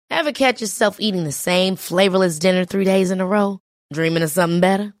Ever catch yourself eating the same flavorless dinner 3 days in a row? Dreaming of something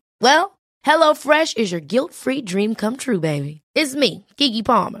better? Well, HelloFresh is your guilt-free dream come true, baby. It's me, Keke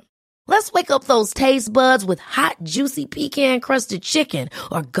Palmer. Let's wake up those taste buds with hot, juicy pecan-crusted chicken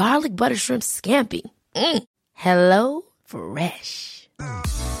or garlic butter shrimp scampi. Hello Fresh.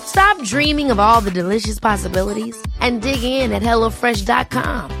 Stop dreaming of all the delicious possibilities and dig in at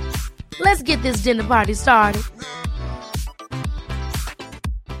HelloFresh.com. Let's get this dinner party started.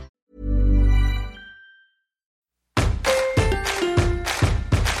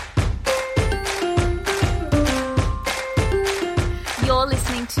 You're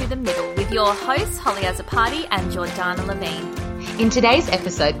listening to The Middle with your hosts, Holly Azzopardi and Jordana Levine. In today's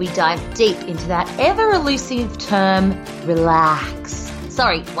episode, we dive deep into that ever-elusive term, relax.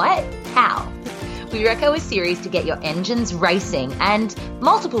 Sorry, what? How? We reco a series to get your engines racing and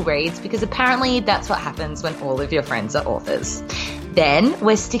multiple reads because apparently that's what happens when all of your friends are authors. Then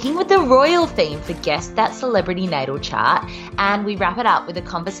we're sticking with the royal theme for Guess That Celebrity Natal Chart, and we wrap it up with a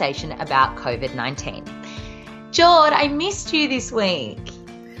conversation about COVID-19. Jord, I missed you this week.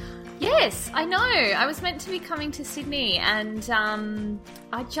 Yes, I know. I was meant to be coming to Sydney and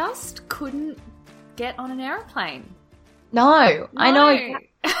I just couldn't get on an aeroplane. No. I know.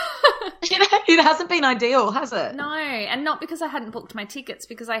 It hasn't been ideal, has it? No, and not because I hadn't booked my tickets,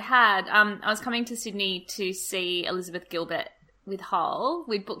 because I had. I was coming to Sydney to see Elizabeth Gilbert with Hull.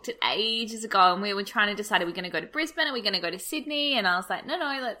 We'd booked it ages ago and we were trying to decide, are we going to go to Brisbane? Are we going to go to Sydney? And I was like, no,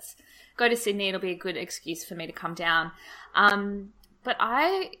 let's go to Sydney. It'll be a good excuse for me to come down. But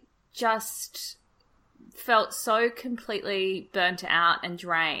I just felt so completely burnt out and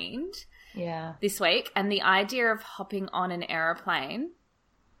drained this week. And the idea of hopping on an aeroplane,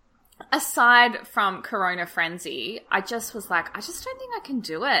 aside from Corona frenzy, I just was like, I just don't think I can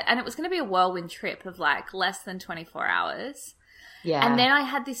do it. And it was going to be a whirlwind trip of like less than 24 hours. Yeah. And then I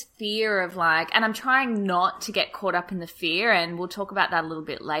had this fear of like, and I'm trying not to get caught up in the fear, and we'll talk about that a little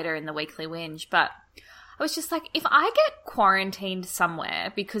bit later in the weekly whinge, but I was just like, if I get quarantined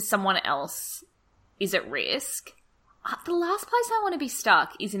somewhere because someone else is at risk, the last place I want to be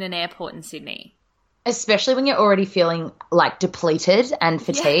stuck is in an airport in Sydney. Especially when you're already feeling like depleted and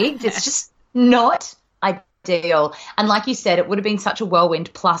fatigued. Yeah. It's just not ideal. And like you said, it would have been such a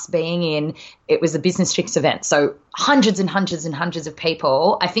whirlwind, plus it was a business trips event. So hundreds and hundreds and hundreds of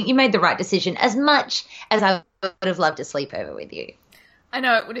people. I think you made the right decision, as much as I would have loved to sleep over with you. I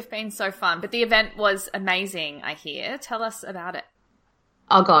know, it would have been so fun, but the event was amazing, I hear. Tell us about it.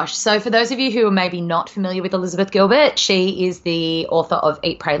 Oh, gosh. So for those of you who are maybe not familiar with Elizabeth Gilbert, she is the author of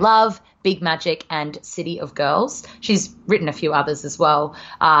Eat, Pray, Love, Big Magic, and City of Girls. She's written a few others as well.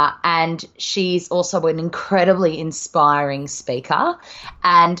 And she's also an incredibly inspiring speaker.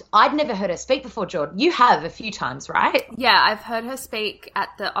 And I'd never heard her speak before, Jordan. You have a few times, right? Yeah, I've heard her speak at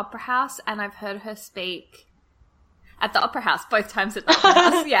the Opera House, and I've heard her speak at the Opera House, both times at the Opera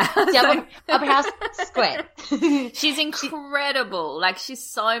House, yeah. Opera House Square. She's incredible. Like, she's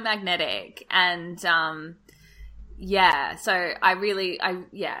so magnetic. And, so I'm a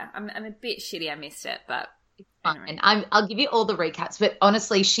bit shitty I missed it, but anyway. And I'll give you all the recaps, but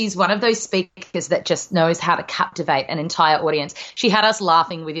honestly, she's one of those speakers that just knows how to captivate an entire audience. She had us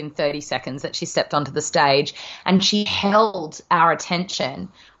laughing within 30 seconds that she stepped onto the stage, and she held our attention,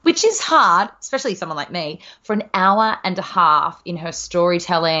 which is hard, especially someone like me, for an hour and a half in her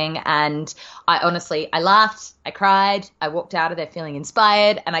storytelling. And I laughed, I cried, I walked out of there feeling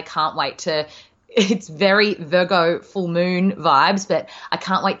inspired, and I can't wait to – it's very Virgo full moon vibes, but I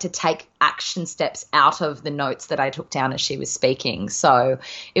can't wait to take action steps out of the notes that I took down as she was speaking. So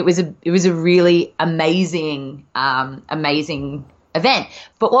it was a really amazing event.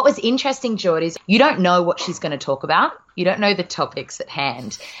 But what was interesting, George, is you don't know what she's going to talk about. You don't know the topics at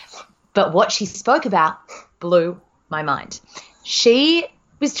hand. But what she spoke about blew my mind. She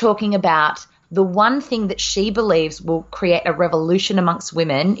was talking about the one thing that she believes will create a revolution amongst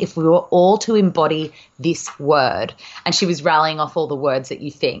women if we were all to embody this word. And she was rallying off all the words that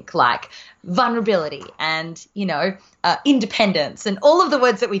you think, like vulnerability and, independence and all of the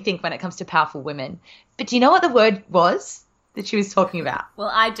words that we think when it comes to powerful women. But do you know what the word was that she was talking about?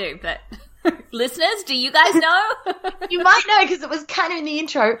 Well, I do, but listeners, do you guys know? You might know because it was kind of in the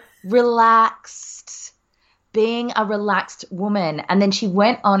intro. Relaxed. Being a relaxed woman. And then she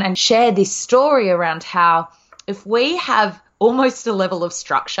went on and shared this story around how if we have almost a level of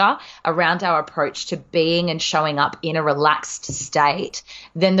structure around our approach to being and showing up in a relaxed state,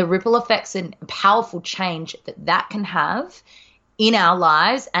 then the ripple effects and powerful change that can have in our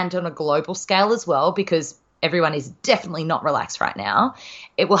lives and on a global scale as well, because everyone is definitely not relaxed right now,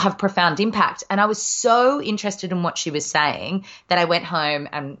 it will have profound impact. And I was so interested in what she was saying that I went home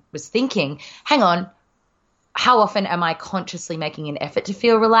and was thinking, hang on, how often am I consciously making an effort to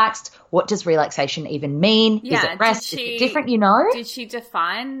feel relaxed? What does relaxation even mean? Yeah, is it rest? Is it different, you know? Did she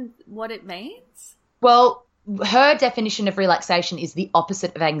define what it means? Well, her definition of relaxation is the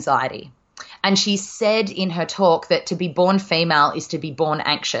opposite of anxiety. And she said in her talk that to be born female is to be born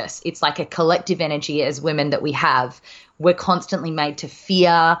anxious. It's like a collective energy as women that we have. We're constantly made to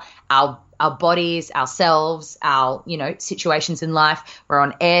fear our bodies, ourselves, our, you know, situations in life. We're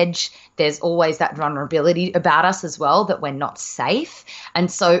on edge. There's always that vulnerability about us as well, that we're not safe.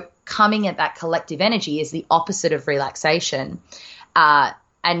 And so coming at that collective energy is the opposite of relaxation.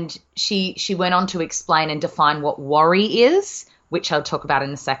 And she went on to explain and define what worry is, which I'll talk about in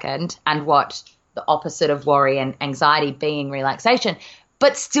a second, and what the opposite of worry and anxiety being relaxation.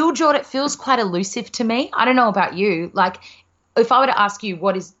 But still, Jordan, it feels quite elusive to me. I don't know about you. Like, if I were to ask you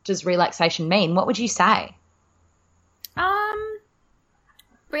does relaxation mean, what would you say?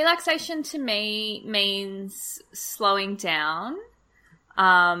 Relaxation to me means slowing down,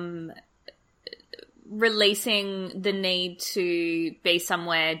 releasing the need to be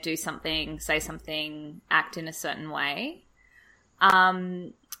somewhere, do something, say something, act in a certain way.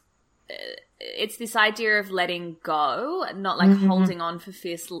 It's this idea of letting go, not like holding on for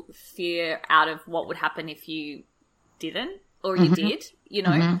fear out of what would happen if you didn't or you did, you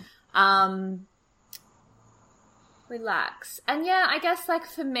know. Relax. And yeah, I guess like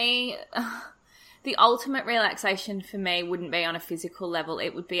for me, the ultimate relaxation for me wouldn't be on a physical level.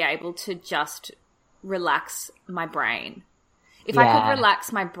 It would be able to just relax my brain. If I could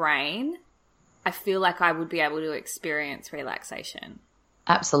relax my brain, I feel like I would be able to experience relaxation.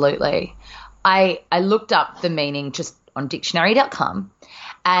 Absolutely. I looked up the meaning just on dictionary.com,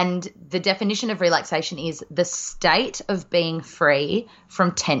 and the definition of relaxation is the state of being free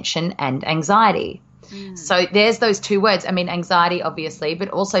from tension and anxiety. So there's those two words. I mean, anxiety, obviously, but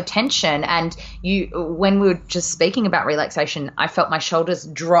also tension. And when we were just speaking about relaxation, I felt my shoulders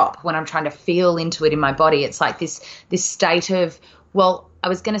drop when I'm trying to feel into it in my body. It's like this state of, well, I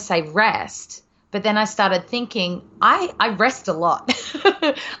was going to say rest, but then I started thinking, I rest a lot.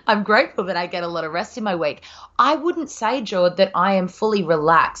 I'm grateful that I get a lot of rest in my week. I wouldn't say, Jord, that I am fully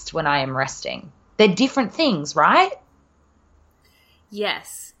relaxed when I am resting. They're different things, right?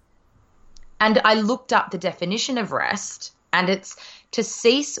 Yes. And I looked up the definition of rest, and it's to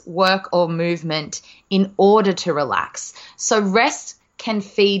cease work or movement in order to relax. So rest can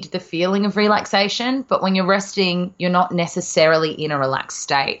feed the feeling of relaxation, but when you're resting, you're not necessarily in a relaxed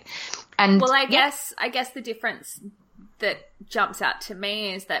state. And well, I guess the difference that jumps out to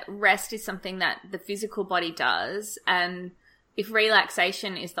me is that rest is something that the physical body does, and if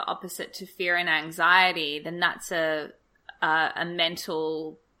relaxation is the opposite to fear and anxiety, then that's a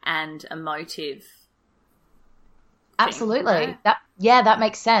mental and emotive. Absolutely. Right? That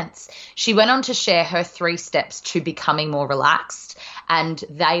makes sense. She went on to share her 3 steps to becoming more relaxed, and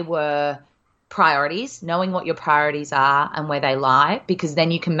they were priorities, knowing what your priorities are and where they lie, because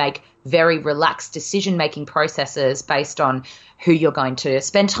then you can make very relaxed decision-making processes based on who you're going to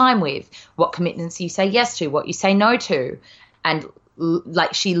spend time with, what commitments you say yes to, what you say no to. And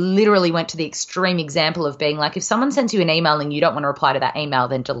like she literally went to the extreme example of being like, if someone sends you an email and you don't want to reply to that email,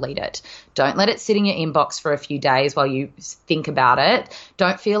 then delete it. Don't let it sit in your inbox for a few days while you think about it.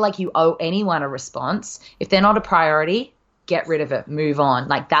 Don't feel like you owe anyone a response. If they're not a priority, get rid of it, move on.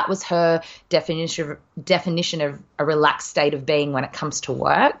 Like that was her definition of a relaxed state of being when it comes to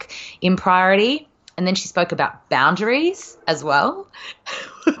work in priority. And then she spoke about boundaries as well.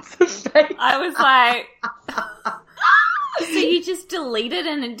 I was like... So you just deleted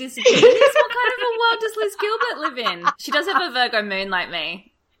and it disappeared? What kind of a world does Liz Gilbert live in? She does have a Virgo moon like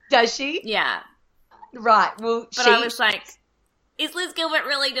me. Does she? Yeah. Right. Well, but I was like, is Liz Gilbert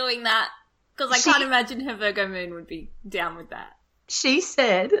really doing that? Because I can't imagine her Virgo moon would be down with that. She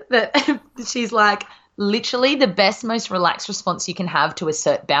said that she's like, literally the best, most relaxed response you can have to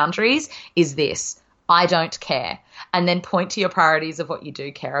assert boundaries is this: I don't care. And then point to your priorities of what you do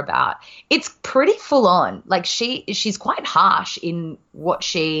care about. It's pretty full on. Like she's quite harsh in what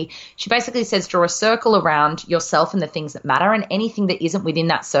she basically says, draw a circle around yourself and the things that matter, and anything that isn't within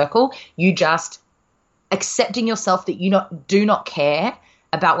that circle, you just accepting yourself that you do not care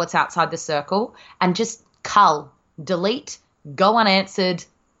about what's outside the circle, and just cull, delete, go unanswered,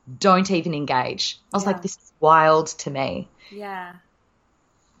 don't even engage. I was like, this is wild to me. Yeah.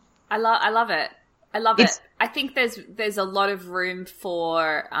 I love it. I love it. I think there's a lot of room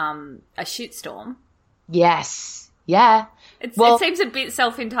for a shitstorm. Yes. Yeah. It seems a bit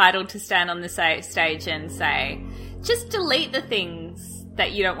self-entitled to stand on the stage and say, just delete the things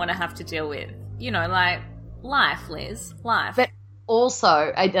that you don't want to have to deal with. You know, like life, Liz, life. But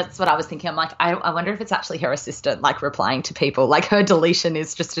also, that's what I was thinking. I'm like, I wonder if it's actually her assistant, like, replying to people. Like, her deletion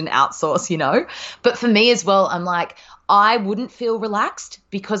is just an outsource, you know? But for me as well, I'm like, I wouldn't feel relaxed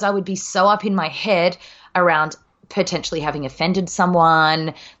because I would be so up in my head around potentially having offended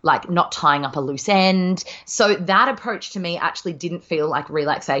someone, like not tying up a loose end. So that approach to me actually didn't feel like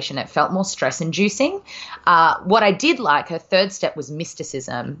relaxation. It felt more stress-inducing. What I did like, her third step was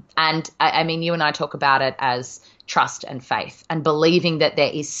mysticism. And I mean, you and I talk about it as trust and faith and believing that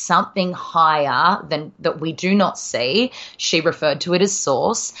there is something higher than that we do not see. She referred to it as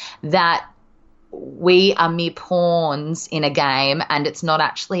source, that we are mere pawns in a game and it's not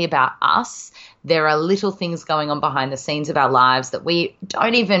actually about us. There are little things going on behind the scenes of our lives that we're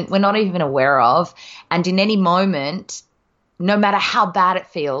not even aware of. And in any moment, no matter how bad it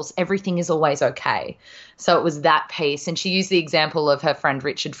feels, everything is always okay. So it was that piece. And she used the example of her friend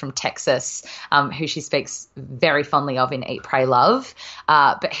Richard from Texas, who she speaks very fondly of in Eat, Pray, Love.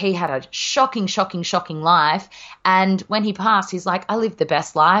 But he had a shocking life. And when he passed, he's like, I lived the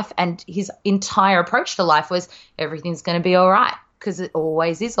best life. And his entire approach to life was everything's going to be all right, because it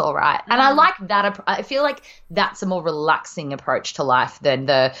always is all right. And I like that. I feel like that's a more relaxing approach to life than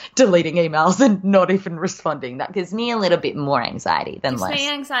the deleting emails and not even responding. That gives me a little bit more anxiety than less. Gives me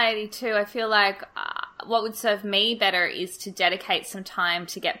anxiety too. I feel like what would serve me better is to dedicate some time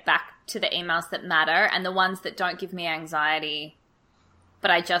to get back to the emails that matter and the ones that don't give me anxiety,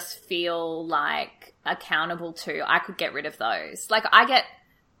 but I just feel like accountable to. I could get rid of those. Like I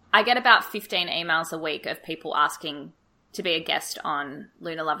get about 15 emails a week of people asking to be a guest on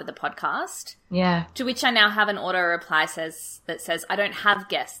Luna Lover, the podcast. Yeah. To which I now have an auto reply that says, I don't have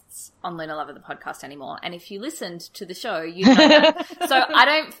guests on Luna Lover, the podcast anymore. And if you listened to the show, you know that. So I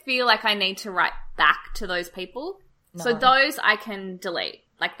don't feel like I need to write back to those people. No. So those I can delete.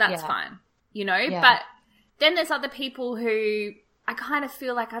 Like, that's fine, you know? Yeah. But then there's other people who I kind of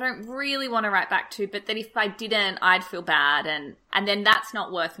feel like I don't really want to write back to, but that if I didn't, I'd feel bad. And then that's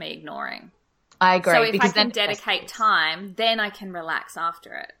not worth me ignoring. I agree. So if I can dedicate time, then I can relax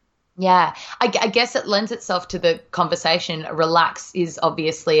after it. Yeah. I guess it lends itself to the conversation. Relax is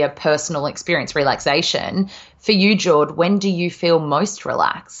obviously a personal experience, relaxation. For you, Jord, when do you feel most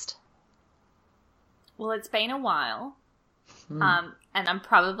relaxed? Well, it's been a while. And I'm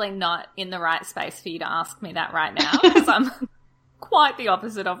probably not in the right space for you to ask me that right now because I'm quite the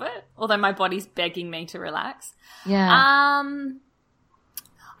opposite of it, although my body's begging me to relax. Yeah.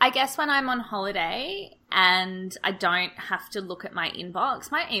 I guess when I'm on holiday and I don't have to look at my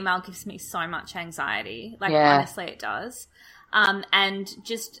inbox, my email gives me so much anxiety. Like, honestly, it does. And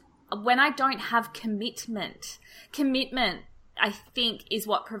just when I don't have commitment, I think, is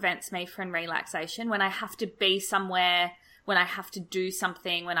what prevents me from relaxation. When I have to be somewhere, when I have to do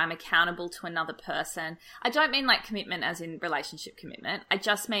something, when I'm accountable to another person. I don't mean like commitment as in relationship commitment. I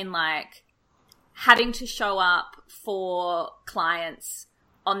just mean like having to show up for clients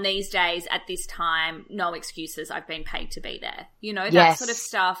on these days at this time, no excuses, I've been paid to be there. You know, that sort of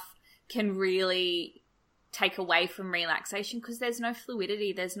stuff can really take away from relaxation because there's no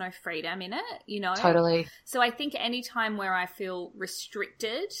fluidity, there's no freedom in it, you know? Totally. So I think any time where I feel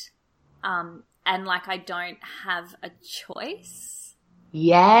restricted and like I don't have a choice,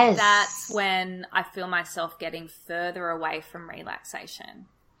 that's when I feel myself getting further away from relaxation.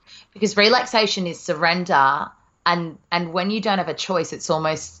 Because relaxation is surrender. And when you don't have a choice, it's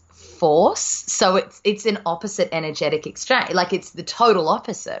almost force. So it's an opposite energetic exchange. Like it's the total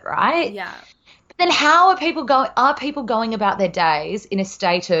opposite, right? Yeah. But then how are people going about their days in a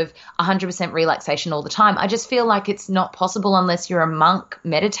state of 100% relaxation all the time? I just feel like it's not possible unless you're a monk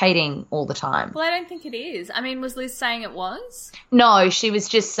meditating all the time. Well, I don't think it is. I mean, was Liz saying it was? No, she was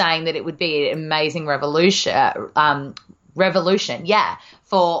just saying that it would be an amazing revolution,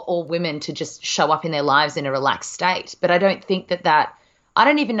 for all women to just show up in their lives in a relaxed state. But I don't think that I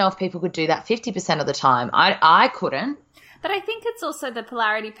don't even know if people could do that 50% of the time. I couldn't. But I think it's also the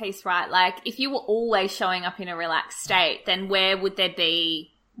polarity piece, right? Like if you were always showing up in a relaxed state, then where would there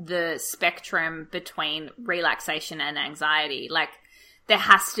be the spectrum between relaxation and anxiety? Like there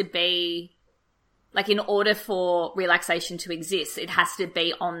has to be, like in order for relaxation to exist, it has to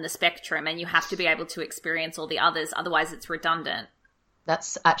be on the spectrum and you have to be able to experience all the others. Otherwise it's redundant.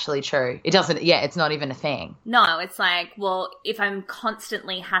 That's actually true. It doesn't, it's not even a thing. No, it's like, well, if I'm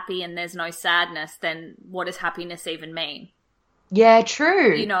constantly happy and there's no sadness, then what does happiness even mean? Yeah,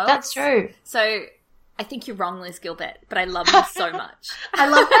 true. You know? That's true. So I think you're wrong, Liz Gilbert, but I love you so much. I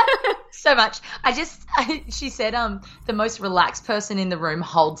love that so much. She said, the most relaxed person in the room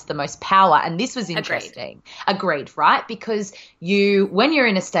holds the most power. And this was interesting. Agreed, right? Because when you're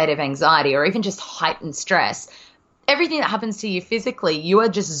in a state of anxiety or even just heightened stress, everything that happens to you physically, you are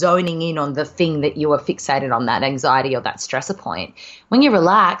just zoning in on the thing that you are fixated on, that anxiety or that stressor point. When you're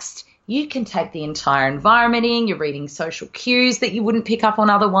relaxed, you can take the entire environment in. You're reading social cues that you wouldn't pick up on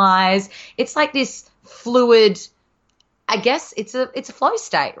otherwise. It's like this fluid, I guess it's a flow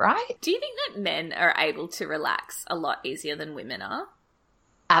state, right? Do you think that men are able to relax a lot easier than women are?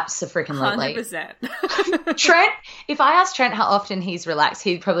 Absolutely. 100%. Trent, if I asked Trent how often he's relaxed,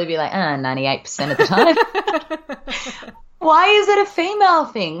 he'd probably be like, 98% of the time. Why is it a female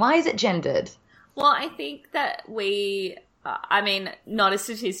thing? Why is it gendered? Well, I think that not a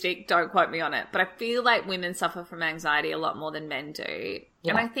statistic, don't quote me on it, but I feel like women suffer from anxiety a lot more than men do.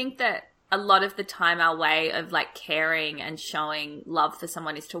 Yeah. And I think that a lot of the time our way of like caring and showing love for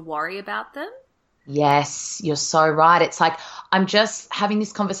someone is to worry about them. Yes, you're so right. It's like, I'm just having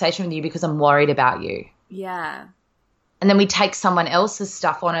this conversation with you because I'm worried about you. Yeah. And then we take someone else's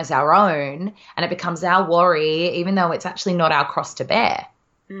stuff on as our own and it becomes our worry, even though it's actually not our cross to bear.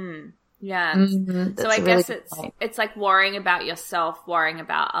 Yeah. Mm-hmm. So I guess it's like worrying about yourself, worrying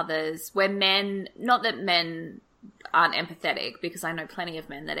about others. Where men, not that men aren't empathetic, because I know plenty of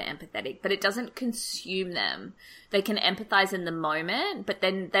men that are empathetic, but it doesn't consume them. They can empathize in the moment, but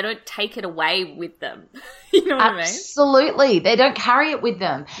then they don't take it away with them. You know what I mean? Absolutely. They don't carry it with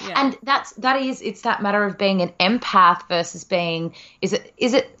them. Yeah. And it's that matter of being an empath versus being, is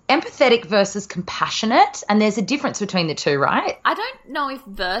it empathetic versus compassionate? And there's a difference between the two, right? I don't know if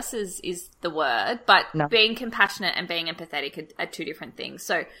versus is the word, but No. Being compassionate and being empathetic are two different things.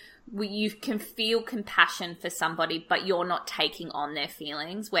 So you can feel compassion for somebody, but you're not taking on their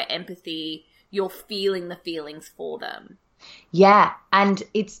feelings, where empathy, you're feeling the feelings for them. Yeah, and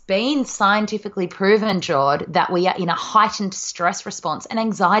it's been scientifically proven, Jord, that we are in a heightened stress response, an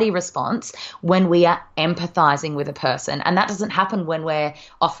anxiety response, when we are empathizing with a person. And that doesn't happen when we're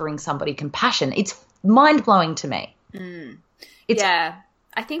offering somebody compassion. It's mind-blowing to me. Yeah.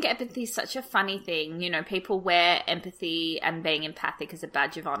 I think empathy is such a funny thing. You know, people wear empathy and being empathic as a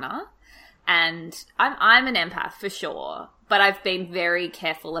badge of honor. And I'm an empath for sure, but I've been very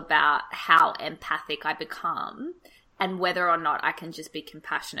careful about how empathic I become and whether or not I can just be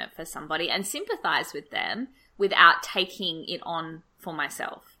compassionate for somebody and sympathize with them without taking it on for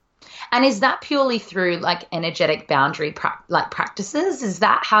myself. And is that purely through like energetic boundary practices? Is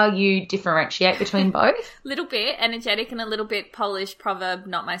that how you differentiate between both? Little bit energetic and a little bit Polish proverb,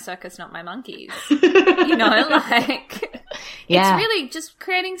 not my circus, not my monkeys. You know, like Yeah. It's really just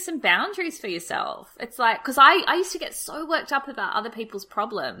creating some boundaries for yourself. It's like, because I used to get so worked up about other people's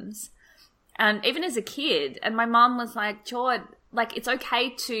problems. And even as a kid, and my mom was like, Jord, like it's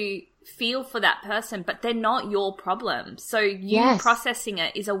okay to feel for that person, but they're not your problem. So you processing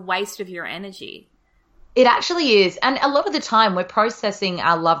it is a waste of your energy. It actually is. And a lot of the time we're processing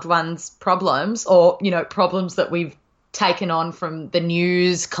our loved ones' problems, or, you know, problems that we've taken on from the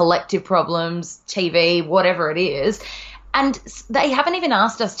news, collective problems, TV, whatever it is. And they haven't even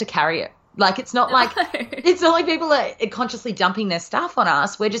asked us to carry it. Like, it's not like people are consciously dumping their stuff on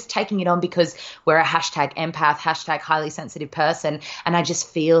us. We're just taking it on because we're a hashtag empath, hashtag highly sensitive person, and I just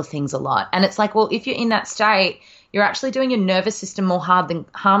feel things a lot. And it's like, well, if you're in that state, you're actually doing your nervous system more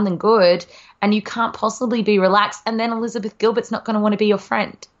harm than good, and you can't possibly be relaxed. And then Elizabeth Gilbert's not going to want to be your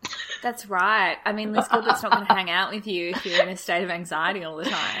friend. That's right. I mean, Liz Gilbert's not going to hang out with you if you're in a state of anxiety all the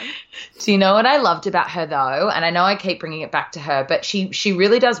time. Do you know what I loved about her, though? And I know I keep bringing it back to her, but she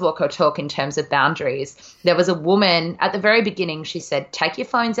really does walk her talk in terms of boundaries. There was a woman at the very beginning, she said, take your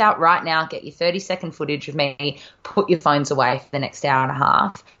phones out right now, get your 30-second footage of me, put your phones away for the next hour and a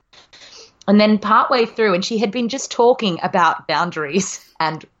half. And then partway through, and she had been just talking about boundaries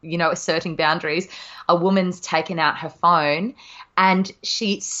and, you know, asserting boundaries, a woman's taken out her phone and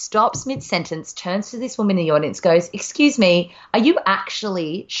she stops mid-sentence, turns to this woman in the audience, goes, excuse me, are you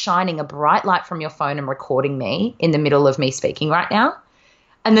actually shining a bright light from your phone and recording me in the middle of me speaking right now?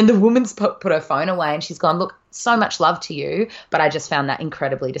 And then the woman's put her phone away and she's gone, look, so much love to you, but I just found that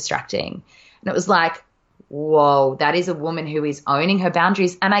incredibly distracting. And it was like, whoa, that is a woman who is owning her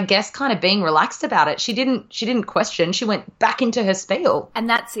boundaries and I guess kind of being relaxed about it. She didn't question. She went back into her spiel. And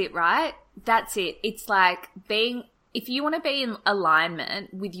that's it, right? That's it. It's like if you want to be in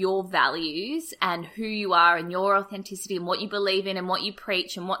alignment with your values and who you are and your authenticity and what you believe in and what you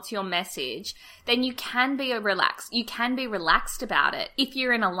preach and what's your message, then you can be relaxed about it if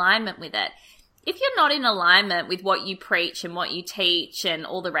you're in alignment with it. If you're not in alignment with what you preach and what you teach and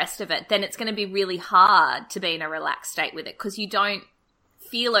all the rest of it, then it's going to be really hard to be in a relaxed state with it because you don't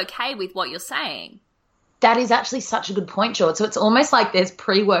feel okay with what you're saying. That is actually such a good point, George. So it's almost like there's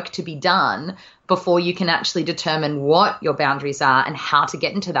pre-work to be done before you can actually determine what your boundaries are and how to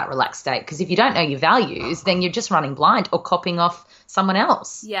get into that relaxed state. Because if you don't know your values, then you're just running blind or copying off someone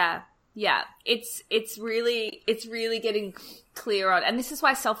else. Yeah. Yeah. It's really getting clear on, and this is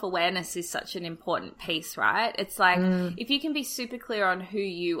why self-awareness is such an important piece, right? It's like, if you can be super clear on who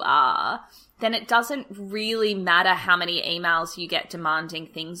you are, then it doesn't really matter how many emails you get demanding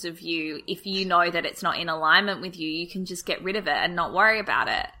things of you. If you know that it's not in alignment with you, you can just get rid of it and not worry about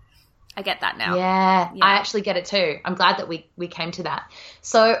it. I get that now. Yeah, I actually get it too. I'm glad that we came to that.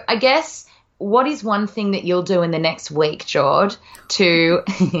 So I guess, what is one thing that you'll do in the next week, George, to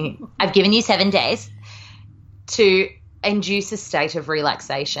I've given you 7 days to induce a state of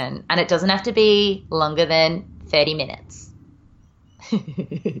relaxation, and it doesn't have to be longer than 30 minutes.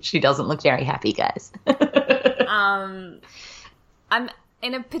 She doesn't look very happy, guys. I'm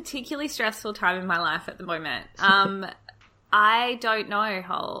in a particularly stressful time in my life at the moment. I don't know,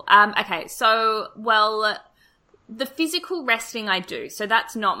 Hole. Okay, so, well, the physical resting I do, so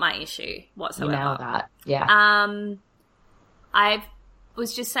that's not my issue whatsoever. You know that, yeah. I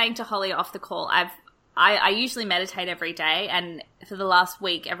was just saying to Holly off the call, I usually meditate every day, and for the last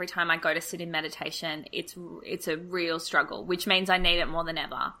week, every time I go to sit in meditation, it's a real struggle, which means I need it more than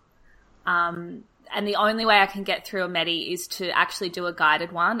ever. And the only way I can get through a medi is to actually do a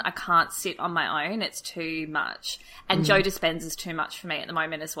guided one. I can't sit on my own. It's too much. And Joe Dispenza's too much for me at the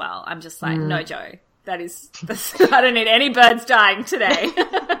moment as well. I'm just like, no, Joe. That's I don't need any birds dying today.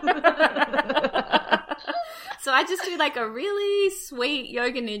 So I just do like a really sweet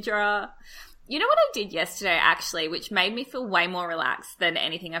yoga nidra. You know what I did yesterday, actually, which made me feel way more relaxed than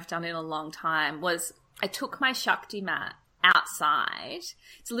anything I've done in a long time, was I took my Shakti mat outside.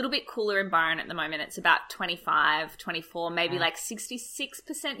 It's a little bit cooler in Byron at the moment. It's about 25, 24, maybe like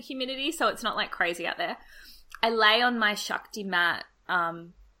 66% humidity, so it's not like crazy out there. I lay on my Shakti mat,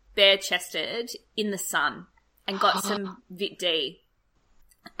 bare-chested in the sun, and got some Vit D.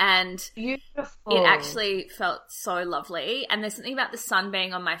 And Beautiful. It actually felt so lovely. And there's something about the sun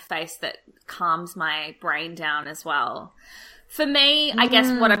being on my face that calms my brain down as well. For me, I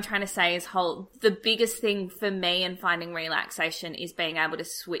guess what I'm trying to say is the biggest thing for me in finding relaxation is being able to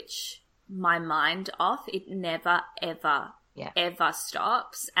switch my mind off. It never, ever, ever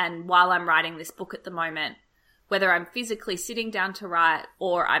stops. And while I'm writing this book at the moment, whether I'm physically sitting down to write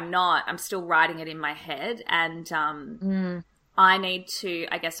or I'm not, I'm still writing it in my head. And I need to,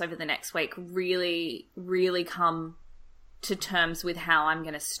 I guess, over the next week, really, really come to terms with how I'm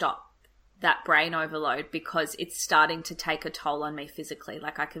going to stop that brain overload, because it's starting to take a toll on me physically.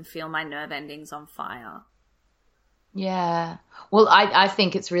 Like, I can feel my nerve endings on fire. Yeah. Well, I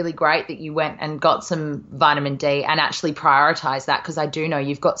think it's really great that you went and got some vitamin D and actually prioritized that, because I do know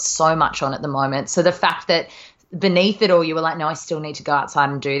you've got so much on at the moment. So the fact that beneath it all you were like, no, I still need to go outside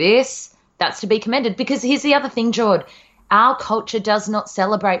and do this, that's to be commended. Because here's the other thing, Jord. Our culture does not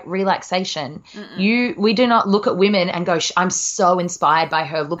celebrate relaxation. We do not look at women and go, I'm so inspired by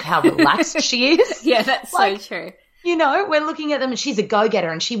her. Look how relaxed she is. Yeah, that's like, so true. You know, we're looking at them and she's a go-getter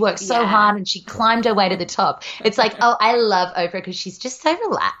and she works so hard and she climbed her way to the top. It's like, oh, I love Oprah because she's just so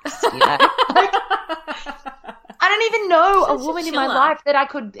relaxed, you know. I don't even know a woman in my life that I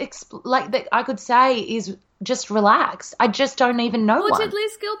could that I could say is just relaxed. I just don't even know one. Did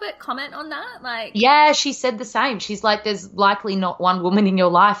Liz Gilbert comment on that? Like, yeah, she said the same. She's like, there's likely not one woman in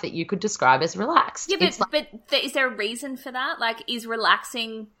your life that you could describe as relaxed. Yeah, but is there a reason for that? Like, is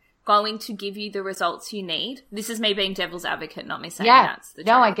relaxing going to give you the results you need? This is me being devil's advocate, not me saying that's the truth.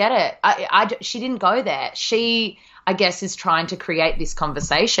 No, I get it. She didn't go there. She, I guess, is trying to create this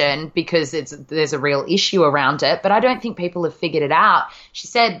conversation because there's a real issue around it, but I don't think people have figured it out. She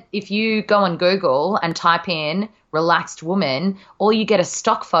said if you go on Google and type in relaxed woman, all you get are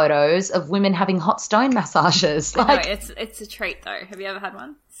stock photos of women having hot stone massages. Like, no, it's a treat though. Have you ever had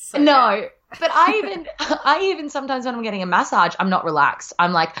one? So no. Good. But I even sometimes when I'm getting a massage, I'm not relaxed.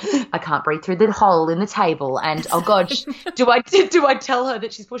 I'm like, I can't breathe through the hole in the table, and oh god, do I tell her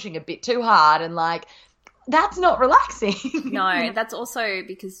that she's pushing a bit too hard? And like, that's not relaxing. No, that's also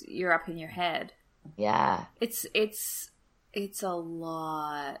because you're up in your head. Yeah, it's a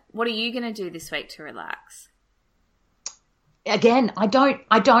lot. What are you going to do this week to relax? Again, I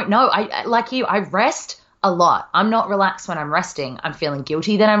don't know. I like you. I rest a lot. I'm not relaxed when I'm resting. I'm feeling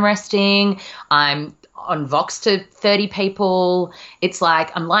guilty that I'm resting. I'm on Vox to 30 people. It's like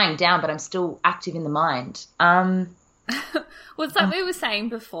I'm lying down, but I'm still active in the mind. Well, it's like we were saying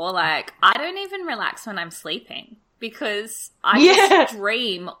before, like, I don't even relax when I'm sleeping because I just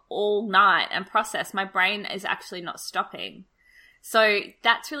dream all night and process. My brain is actually not stopping. So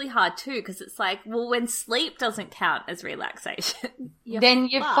that's really hard too, because it's like, well, when sleep doesn't count as relaxation, then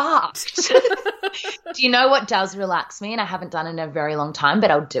you're fucked. Do you know what does relax me? And I haven't done it in a very long time,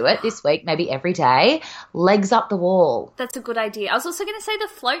 but I'll do it this week, maybe every day. Legs up the wall. That's a good idea. I was also going to say the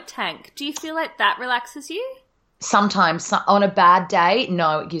float tank. Do you feel like that relaxes you? Sometimes on a bad day,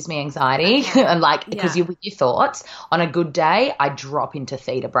 no, it gives me anxiety and because you're with your thoughts. On a good day, I drop into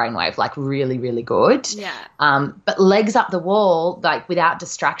theta brainwave, like really, really good. Yeah. But legs up the wall, like without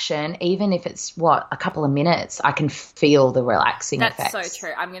distraction, even if it's a couple of minutes, I can feel the relaxing effects. That's so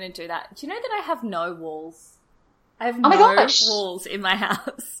true. I'm going to do that. Do you know that I have no walls? I have my gosh. walls in my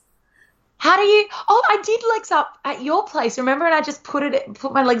house. How do you? Oh, I did legs up at your place, remember? And I just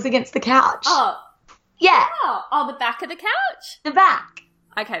put my legs against the couch. Oh. Yeah. Oh, the back of the couch? The back.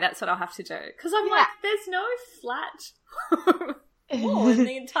 Okay, that's what I'll have to do. Because I'm like, there's no flat wall in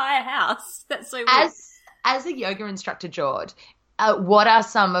the entire house. That's so weird. As a yoga instructor, George, what are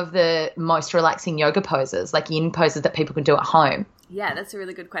some of the most relaxing yoga poses, like yin poses that people can do at home? Yeah, that's a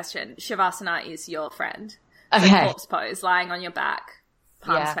really good question. Shavasana is your friend. Okay. So corpse pose, lying on your back.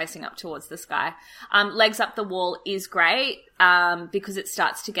 Palms facing up towards the sky. Legs up the wall is great because it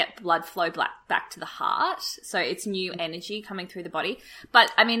starts to get blood flow back to the heart. So it's new energy coming through the body.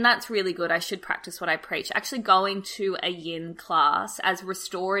 But, I mean, that's really good. I should practice what I preach. Actually going to a yin class, as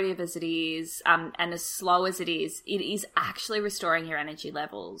restorative as it is and as slow as it is actually restoring your energy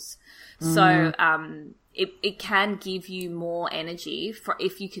levels. So it can give you more energy for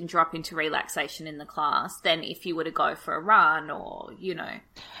if you can drop into relaxation in the class than if you were to go for a run or,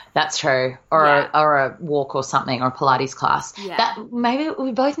 That's true. Or a walk or something, or a Pilates class. Yeah. Maybe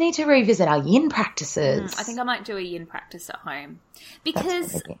we both need to revisit our yin practices. I think I might do a yin practice at home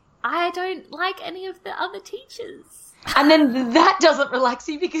because I don't like any of the other teachers. And then that doesn't relax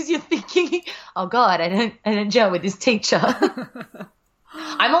you because you're thinking, oh God, I don't gel with this teacher.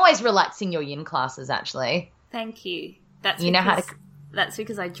 I'm always relaxing your yin classes, actually. Thank you. That's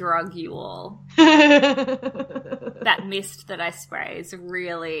because I drug you all. That mist that I spray is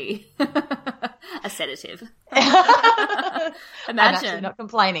really a sedative. Imagine. I'm actually not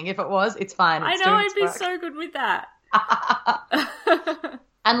complaining. If it was, it's fine. I know, I'd be so good with that.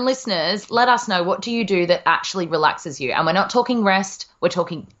 And listeners, let us know, what do you do that actually relaxes you? And we're not talking rest, we're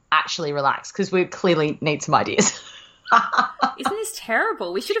talking actually relax, because we clearly need some ideas. Isn't this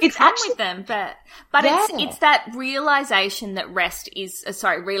terrible? We should have come with them, but it's that realization that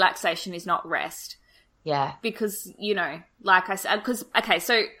relaxation is not rest. Yeah. Because, like I said,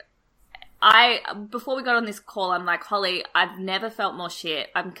 so before we got on this call, I'm like, Holly, I've never felt more shit.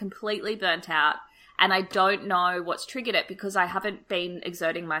 I'm completely burnt out. And I don't know what's triggered it because I haven't been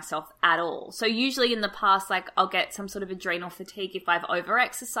exerting myself at all. So usually in the past, like I'll get some sort of adrenal fatigue if I've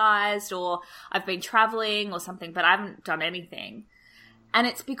over-exercised or I've been traveling or something, but I haven't done anything. And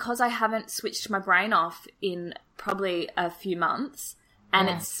it's because I haven't switched my brain off in probably a few months and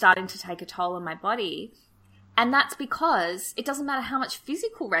it's starting to take a toll on my body. And that's because it doesn't matter how much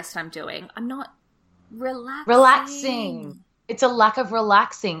physical rest I'm doing, I'm not relaxing. It's a lack of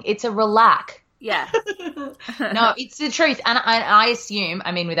relaxing. It's a relax. Yeah. No, it's the truth. And I assume,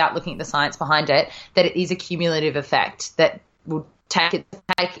 I mean, without looking at the science behind it, that it is a cumulative effect that will take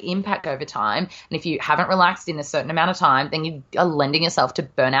impact over time. And if you haven't relaxed in a certain amount of time, then you are lending yourself to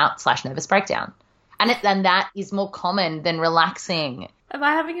burnout / nervous breakdown. And that is more common than relaxing. Am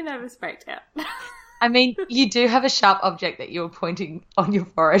I having a nervous breakdown? I mean, you do have a sharp object that you're pointing on your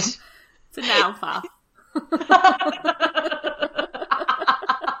forehead. It's an alpha.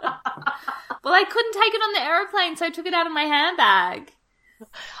 Well, I couldn't take it on the aeroplane, so I took it out of my handbag.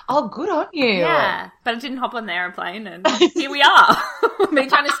 Oh, good on you. Yeah, but I didn't hop on the aeroplane, and here we are. Me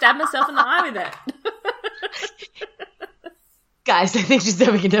trying to stab myself in the eye with it. Guys, I think she's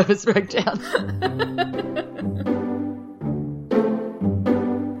having a nervous breakdown.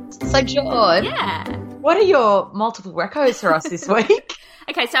 So, George. Yeah. What are your multiple recos for us this week?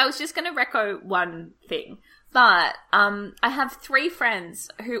 Okay, so I was just going to reco one thing. But I have 3 friends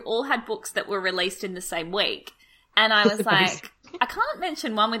who all had books that were released in the same week. And I was like, I can't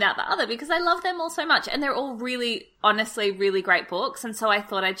mention one without the other because I love them all so much. And they're all really, honestly, really great books. And so I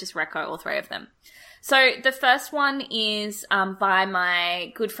thought I'd just reco all 3 of them. So the first one is by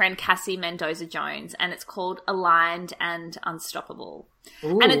my good friend Cassie Mendoza-Jones. And it's called Aligned and Unstoppable.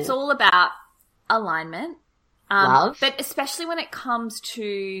 Ooh. And it's all about alignment. Love. But especially when it comes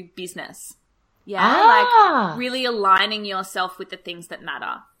to business. Yeah, like really aligning yourself with the things that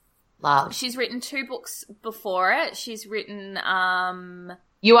matter. Love. She's written 2 books before it. She's written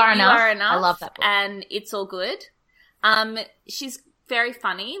You Are Enough. I love that book. And It's All Good. She's very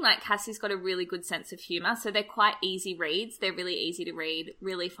funny. Like, Cassie's got a really good sense of humor, so they're quite easy reads. They're really easy to read,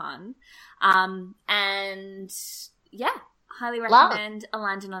 really fun. And yeah, highly recommend A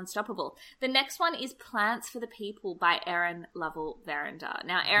Land in Unstoppable. The next one is Plants for the People by Erin Lovell-Verinder.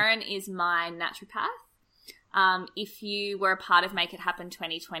 Now, Erin is my naturopath. If you were a part of Make It Happen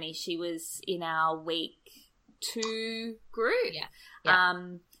 2020, she was in our week 2 group. Yeah.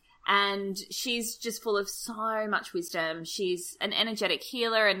 And she's just full of so much wisdom. She's an energetic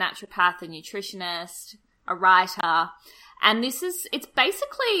healer, a naturopath, a nutritionist, a writer. And it's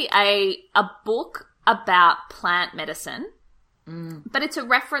basically a book about plant medicine. But it's a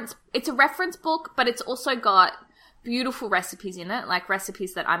reference book, but it's also got beautiful recipes in it, like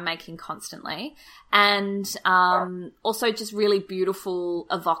recipes that I'm making constantly. And also just really beautiful,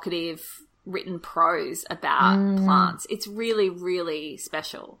 evocative written prose about plants. It's really, really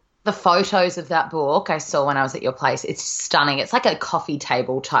special. The photos of that book I saw when I was at your place, it's stunning. It's like a coffee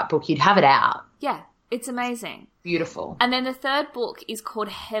table type book. You'd have it out. Yeah, it's amazing. Beautiful. And then the third book is called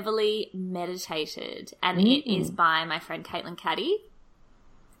Heavily Meditated, and it is by my friend Caitlin Caddy.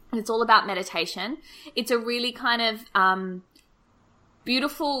 And it's all about meditation. It's a really kind of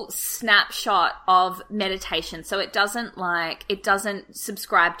beautiful snapshot of meditation. So it doesn't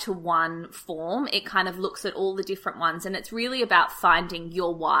subscribe to one form. It kind of looks at all the different ones, and it's really about finding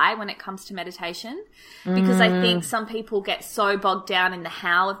your why when it comes to meditation. Because I think some people get so bogged down in the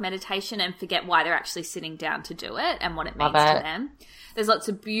how of meditation and forget why they're actually sitting down to do it and what it means to them. There's lots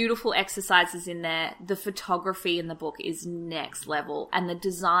of beautiful exercises in there. The photography in the book is next level, and the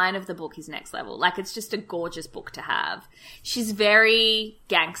design of the book is next level. Like, it's just a gorgeous book to have. She's very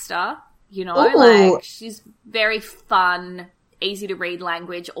gangster, you know, like she's very fun, easy to read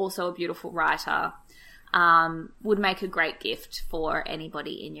language, also a beautiful writer. Would make a great gift for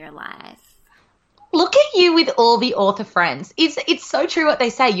anybody in your life. Look at you with all the author friends. It's so true what they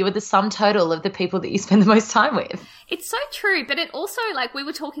say. You are the sum total of the people that you spend the most time with. It's so true, but it also, like, we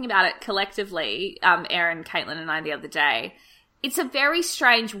were talking about it collectively, Erin, Caitlin, and I the other day. It's a very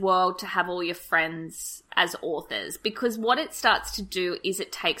strange world to have all your friends as authors, because what it starts to do is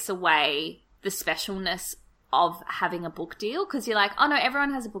it takes away the specialness of having a book deal, because you're like, oh no,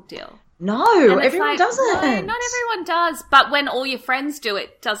 everyone has a book deal. No, everyone doesn't. No, not everyone does. But when all your friends do,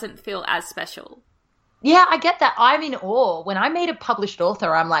 it doesn't feel as special. Yeah, I get that. I'm in awe. When I meet a published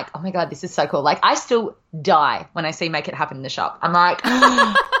author, I'm like, oh my God, this is so cool. Like, I still die when I see Make It Happen in the shop. I'm like,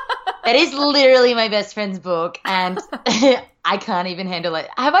 that is literally my best friend's book, and I can't even handle it.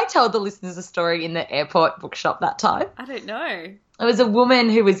 Have I told the listeners a story in the airport bookshop that time? I don't know. It was a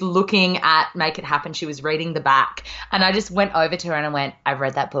woman who was looking at Make It Happen. She was reading the back, and I just went over to her and I went, I've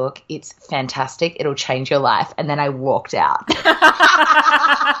read that book. It's fantastic. It'll change your life. And then I walked out.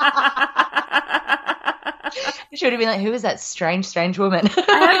 She would have been like, who is that strange woman?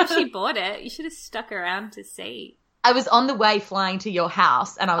 I hope she bought it. You should have stuck around to see. I was on the way flying to your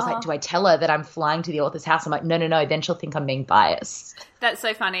house, and I was like, do I tell her that I'm flying to the author's house? I'm like, no, then she'll think I'm being biased. That's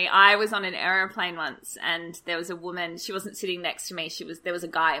so funny. I was on an aeroplane once, and there was a woman. She wasn't sitting next to me. There was a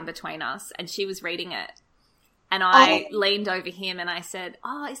guy in between us, and she was reading it. And I leaned over him and I said,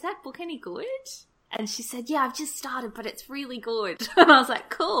 is that book any good? And she said, yeah, I've just started, but it's really good. And I was like,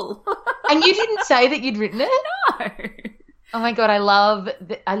 cool. And you didn't say that you'd written it? No. Oh my God, I love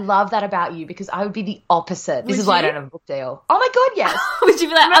that about you, because I would be the opposite. This is why I don't have a book deal. Oh my God, yes. Would you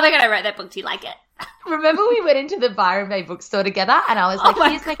be like, oh my God, I wrote that book. Do you like it? Remember we went into the Byron Bay bookstore together, and I was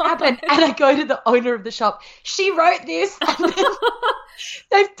like, here's Make It Happen. And I go to the owner of the shop. She wrote this. And then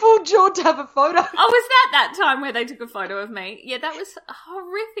they've pulled George to have a photo. Oh, was that time where they took a photo of me? Yeah, that was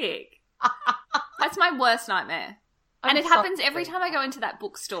horrific. That's my worst nightmare. And it happens every time I go into that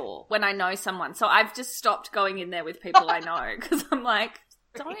bookstore when I know someone. So I've just stopped going in there with people I know, because I'm like,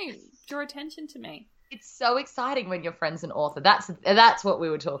 don't draw attention to me. It's so exciting when your friend's an author. That's what we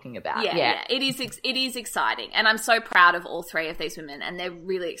were talking about. Yeah. It is exciting. And I'm so proud of all three of these women, and they're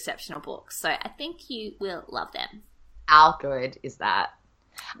really exceptional books. So I think you will love them. How good is that?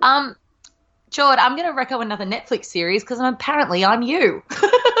 Jord, I'm going to recommend another Netflix series, because I'm you.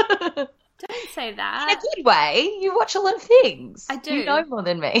 Don't say that. In a good way. You watch a lot of things. I do. You know more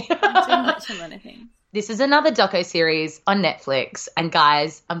than me. I do watch a lot of things. This is another doco-series on Netflix. And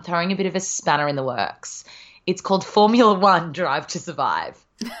guys, I'm throwing a bit of a spanner in the works. It's called Formula One Drive to Survive.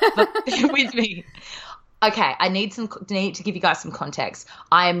 But with me. Okay, I need to give you guys some context.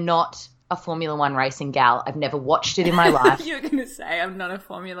 I am not a Formula One racing gal. I've never watched it in my life. You're going to say I'm not a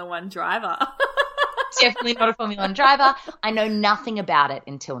Formula One driver. Definitely not a Formula One driver. I know nothing about it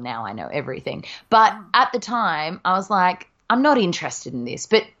until now. I know everything. But at the time, I was like, I'm not interested in this.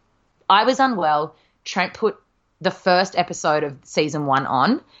 But I was unwell. Trent put the first episode of season 1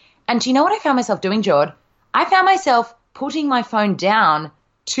 on. And do you know what I found myself doing, Jord? I found myself putting my phone down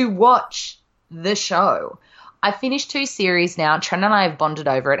to watch the show. I finished 2 series now. Trent and I have bonded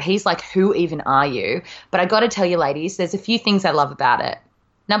over it. He's like, who even are you? But I got to tell you, ladies, there's a few things I love about it.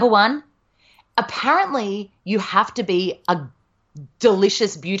 Number 1, apparently you have to be a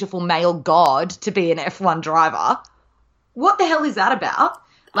delicious, beautiful male god to be an F1 driver. What the hell is that about?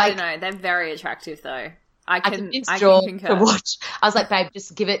 Like, I don't know. They're very attractive, though. I can concur. To watch. I was like, babe,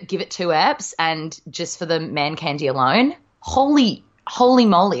 just give it 2 eps, and just for the man candy alone, holy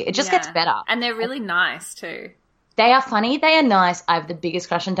moly, it just gets better. And they're really nice too. They are funny. They are nice. I have the biggest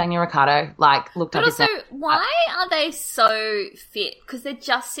crush on Daniel Ricciardo. Like, looked up his name. But also, why are they so fit? Because they're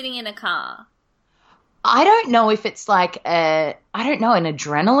just sitting in a car. I don't know if it's like an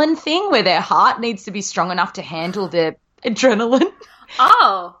adrenaline thing where their heart needs to be strong enough to handle the adrenaline.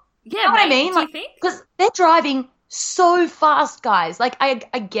 Oh, yeah. You know what I mean? Do you think? Because they're driving so fast, guys. Like,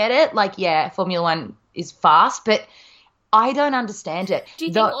 I get it. Like, yeah, Formula One is fast, but I don't understand it. Do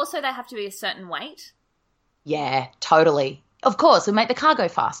you think also they have to be a certain weight? Yeah, totally. Of course, it'll make the car go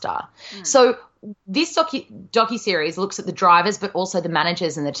faster. So this docuseries looks at the drivers but also the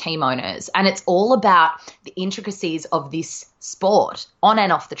managers and the team owners, and it's all about the intricacies of this sport on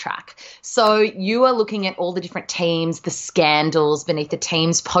and off the track. So you are looking at all the different teams, the scandals beneath the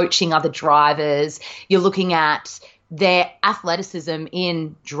teams poaching other drivers. You're looking at their athleticism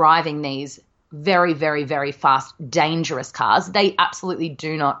in driving these very, very, very fast, dangerous cars. They absolutely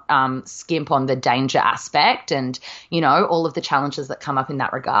do not skimp on the danger aspect and, you know, all of the challenges that come up in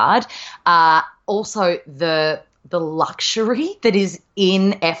that regard. Also, the luxury that is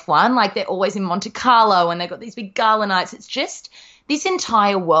in F1, like they're always in Monte Carlo and they've got these big gala nights. It's just this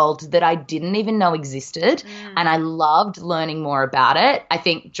entire world that I didn't even know existed, and I loved learning more about it. I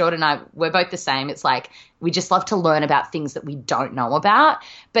think Jordan and I, we're both the same. It's like we just love to learn about things that we don't know about.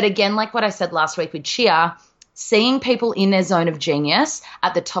 But again, like what I said last week with Chia, seeing people in their zone of genius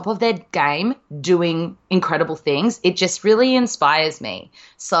at the top of their game doing incredible things, it just really inspires me.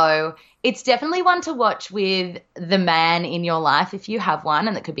 So it's definitely one to watch with the man in your life if you have one,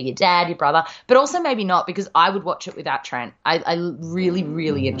 and that could be your dad, your brother, but also maybe not, because I would watch it without Trent. I really,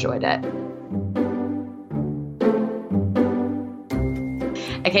 really enjoyed it.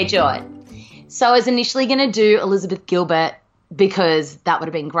 Okay, George. So I was initially going to do Elizabeth Gilbert because that would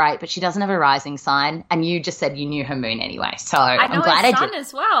have been great, but she doesn't have a rising sign, and you just said you knew her moon anyway. So I'm glad I did. I know her sun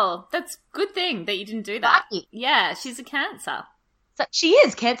as well. That's a good thing that you didn't do that. Right. Yeah, she's a Cancer. So she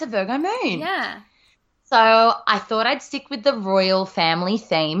is Cancer, Virgo moon. Yeah. So I thought I'd stick with the royal family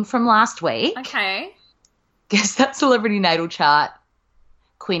theme from last week. Okay. Guess that celebrity natal chart,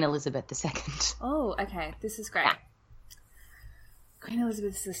 Queen Elizabeth II. Oh, okay. This is great. Yeah. Queen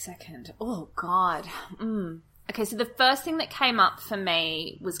Elizabeth II. Oh, God. Okay, so the first thing that came up for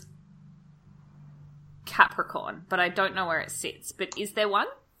me was Capricorn, but I don't know where it sits. But is there one?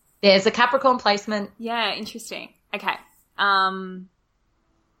 There's a Capricorn placement. Yeah, interesting. Okay.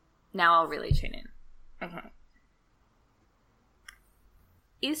 Now I'll really tune in. Okay.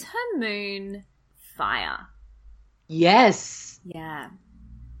 Is her moon fire? Yes. Yeah.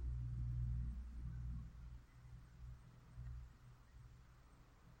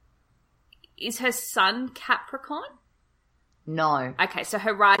 Is her sun Capricorn? No. Okay, so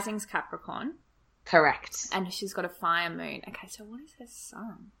her rising's Capricorn. Correct. And she's got a fire moon. Okay, so what is her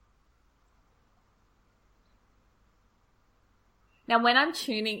sun? Now, when I'm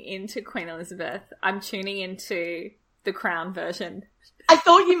tuning into Queen Elizabeth, I'm tuning into the Crown version. I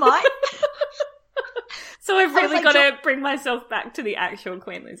thought you might. So I've really got to bring myself back to the actual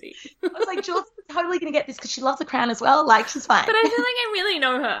Queen Lizzie. I was like, Jules is totally going to get this because she loves the Crown as well. Like, she's fine. But I feel like I really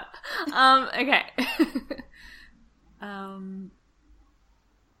know her. Okay.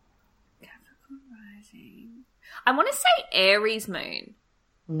 Capricorn rising. I want to say Aries moon.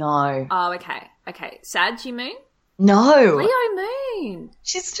 No. Oh, okay. Okay. Saggy moon? No. Leo moon.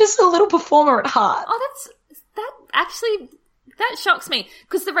 She's just a little performer at heart. Oh, that shocks me.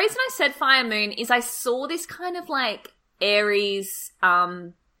 Because the reason I said fire moon is I saw this kind of like Aries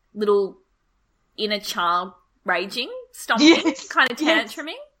little inner child raging, stomping, yes, kind of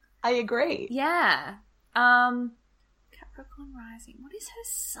tantruming. Yes, I agree. Yeah. Capricorn rising. What is her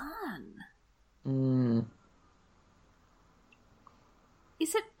sun?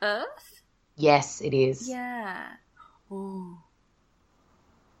 Is it Earth? Yes, it is. Yeah. Oh.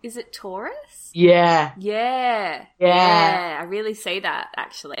 Is it Taurus? Yeah. Yeah. Yeah. Yeah. I really see that,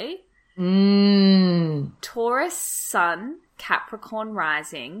 actually. Taurus sun, Capricorn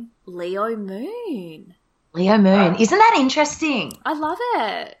rising, Leo moon. Leo moon. Isn't that interesting? I love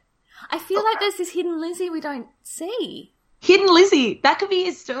it. I feel like there's this hidden Lizzie we don't see. Hidden Lizzie. That could be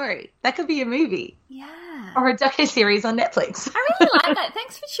his story. That could be a movie. Yeah. Or a docu-series on Netflix. I really like that.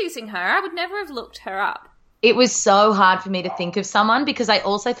 Thanks for choosing her. I would never have looked her up. It was so hard for me to think of someone because I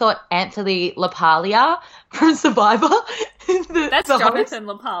also thought Anthony LaPaglia from Survivor. That's Jonathan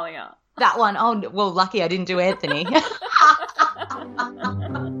LaPaglia. That one. Oh, well, lucky I didn't do Anthony.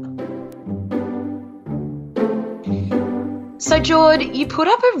 So, Jord, you put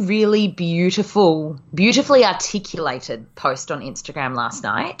up a really beautifully articulated post on Instagram last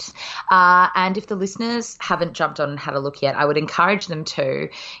night. And if the listeners haven't jumped on and had a look yet, I would encourage them to.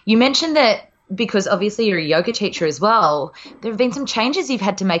 You mentioned that because obviously you're a yoga teacher as well, there have been some changes you've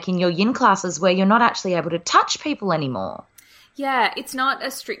had to make in your yin classes where you're not actually able to touch people anymore. Yeah, it's not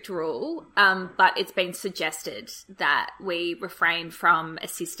a strict rule, but it's been suggested that we refrain from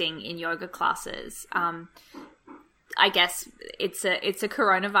assisting in yoga classes. I guess it's a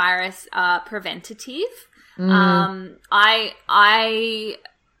coronavirus preventative. I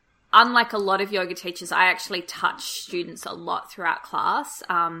unlike a lot of yoga teachers, I actually touch students a lot throughout class.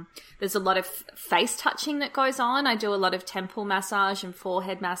 There's a lot of face touching that goes on. I do a lot of temple massage and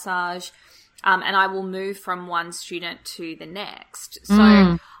forehead massage, and I will move from one student to the next.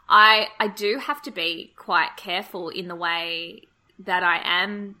 So I do have to be quite careful in the way that I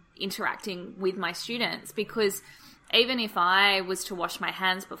am interacting with my students, because even if I was to wash my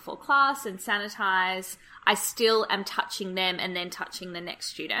hands before class and sanitize, I still am touching them and then touching the next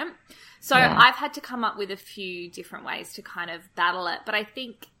student. So I've had to come up with a few different ways to kind of battle it. But I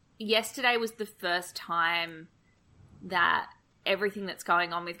think yesterday was the first time that everything that's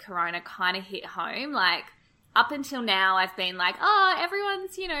going on with Corona kind of hit home. Like, up until now, I've been like, oh,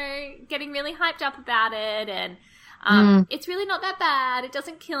 everyone's, getting really hyped up about it, and it's really not that bad. It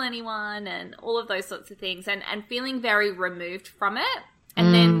doesn't kill anyone, and all of those sorts of things, and feeling very removed from it.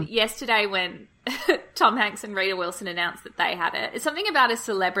 And then yesterday when Tom Hanks and Rita Wilson announced that they had it, it's something about a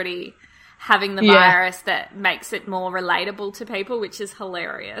celebrity having the virus that makes it more relatable to people, which is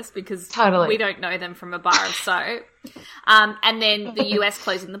hilarious because we don't know them from a bar of soap. And then the US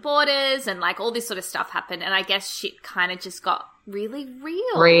closing the borders and like all this sort of stuff happened. And I guess shit kind of just got really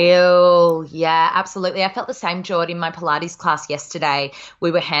real. Yeah, absolutely. I felt the same, Jord. In my Pilates class yesterday, we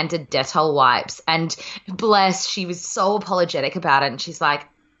were handed Dettol wipes, and bless, she was so apologetic about it. And she's like,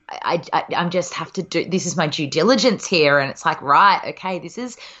 I just have to do, this is my due diligence here. And it's like, right, okay, this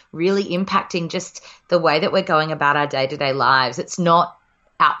is really impacting just the way that we're going about our day-to-day lives. It's not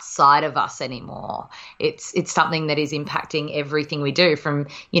outside of us anymore. It's something that is impacting everything we do, from,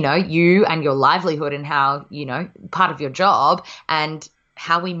 you and your livelihood and how, part of your job and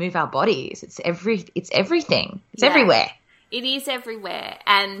how we move our bodies. It's everything. It's everywhere. It is everywhere,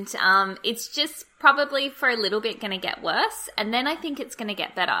 and it's just probably for a little bit going to get worse, and then I think it's going to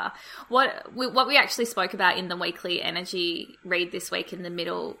get better. What we actually spoke about in the weekly energy read this week in the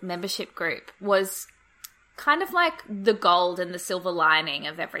Middle membership group was kind of like the gold and the silver lining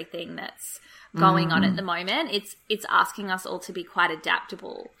of everything that's going on at the moment. It's asking us all to be quite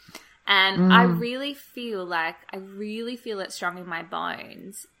adaptable, and I really feel it strong in my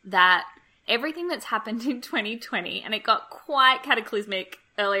bones that everything that's happened in 2020, and it got quite cataclysmic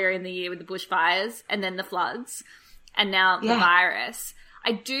earlier in the year with the bushfires and then the floods and now the virus,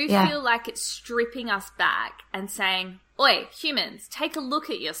 I do feel like it's stripping us back and saying, oi, humans, take a look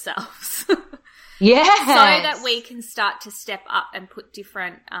at yourselves. Yes. So that we can start to step up and put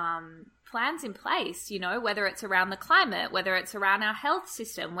different plans in place, whether it's around the climate, whether it's around our health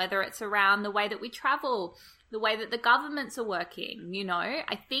system, whether it's around the way that we travel, the way that the governments are working,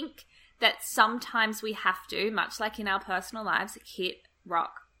 I think that sometimes we have to, much like in our personal lives, hit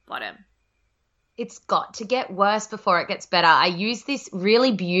rock bottom. It's got to get worse before it gets better. I use this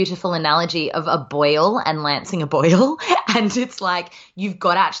really beautiful analogy of a boil and lancing a boil. And it's like you've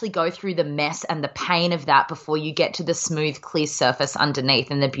got to actually go through the mess and the pain of that before you get to the smooth, clear surface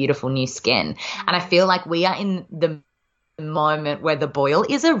underneath and the beautiful new skin. And I feel like we are in the moment where the boil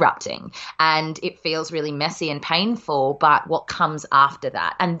is erupting and it feels really messy and painful, but what comes after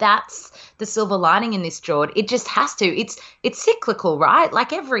that? And that's the silver lining in this, Jord. It just has to. It's cyclical, right?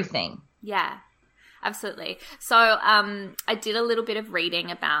 Like everything. Yeah, absolutely. So I did a little bit of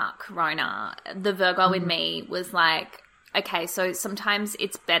reading about Corona. The Virgo in me was like, okay, so sometimes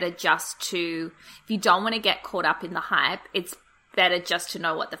it's better just to, if you don't want to get caught up in the hype, it's better just to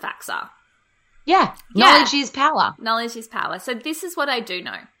know what the facts are. Yeah. Knowledge is power. Knowledge is power. So this is what I do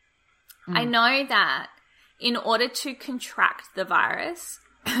know. I know that in order to contract the virus,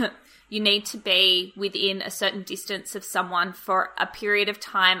 you need to be within a certain distance of someone for a period of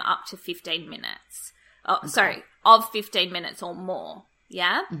time up to 15 minutes. Of 15 minutes or more.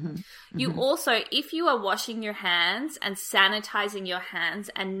 Yeah. Mm-hmm. You also, if you are washing your hands and sanitizing your hands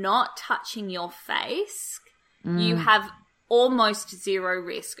and not touching your face, you have almost zero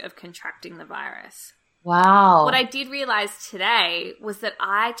risk of contracting the virus. Wow. What I did realize today was that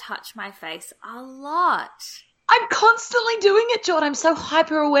I touch my face a lot. I'm constantly doing it, Jordan. I'm so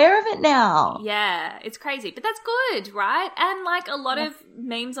hyper aware of it now. Yeah, it's crazy. But that's good, right? And like a lot of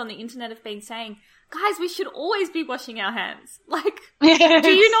memes on the internet have been saying, guys, we should always be washing our hands. Like, do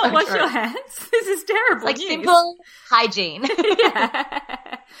you not wash your hands? This is terrible. Like news. simple hygiene.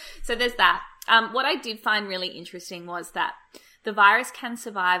 Yeah. So there's that. What I did find really interesting was that the virus can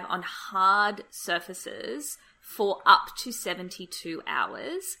survive on hard surfaces for up to 72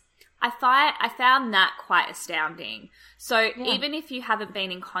 hours. I found that quite astounding. So even if you haven't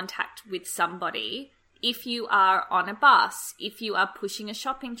been in contact with somebody, if you are on a bus, if you are pushing a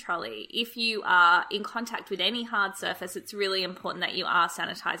shopping trolley, if you are in contact with any hard surface, it's really important that you are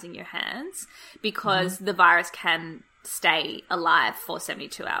sanitizing your hands because the virus can stay alive for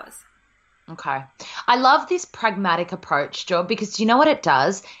 72 hours. Okay. I love this pragmatic approach, Jo, because do you know what it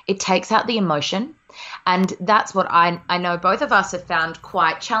does? It takes out the emotion. And that's what I know both of us have found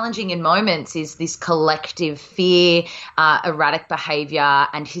quite challenging in moments is this collective fear, erratic behavior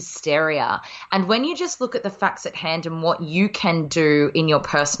and hysteria. And when you just look at the facts at hand and what you can do in your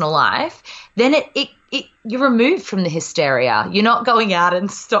personal life, then you're removed from the hysteria. You're not going out and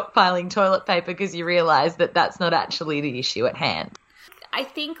stockpiling toilet paper because you realize that that's not actually the issue at hand. I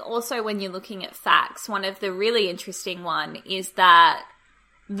think also when you're looking at facts, one of the really interesting one is that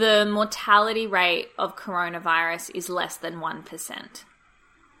the mortality rate of coronavirus is less than 1%.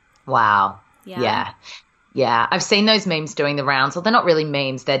 Wow. Yeah. Yeah. I've seen those memes doing the rounds. Well, they're not really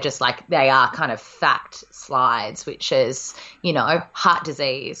memes. They're just like they are kind of fact slides, which is, heart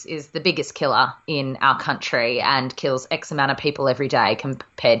disease is the biggest killer in our country and kills X amount of people every day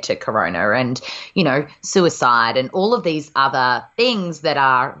compared to corona and, suicide and all of these other things that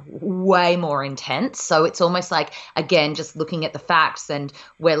are way more intense. So it's almost like, again, just looking at the facts and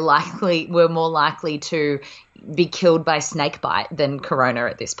we're more likely to be killed by snake bite than corona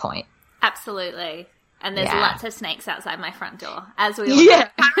at this point. Absolutely. And there's lots of snakes outside my front door, as we all know. Yeah,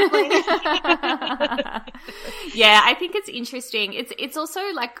 yeah, I think it's interesting. It's also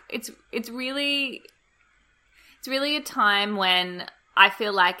like it's really a time when I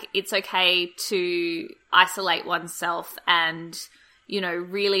feel like it's okay to isolate oneself and,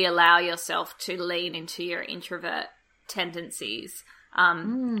 really allow yourself to lean into your introvert tendencies.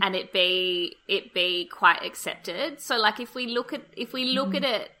 And it be quite accepted. So like if we look at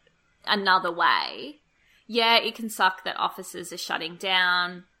it another way, yeah, it can suck that offices are shutting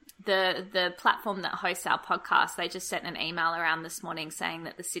down. The platform that hosts our podcast, they just sent an email around this morning saying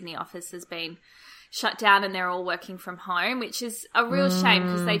that the Sydney office has been shut down and they're all working from home, which is a real shame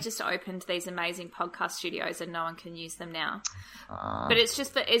because they just opened these amazing podcast studios and no one can use them now. But it's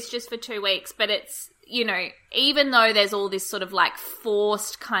just for 2 weeks. But it's, even though there's all this sort of like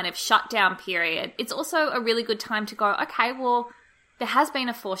forced kind of shutdown period, it's also a really good time to go, okay, well, there has been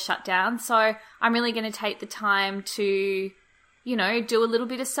a forced shutdown, so I'm really going to take the time to, do a little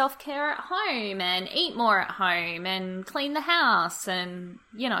bit of self-care at home and eat more at home and clean the house and,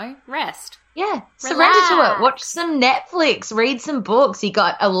 rest. Yeah, surrender to it. Watch some Netflix, read some books. You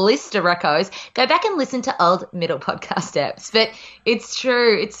got a list of recos. Go back and listen to old middle podcast eps. But it's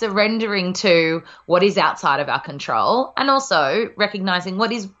true. It's surrendering to what is outside of our control and also recognizing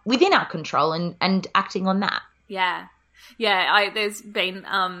what is within our control and acting on that. Yeah. Yeah, there's been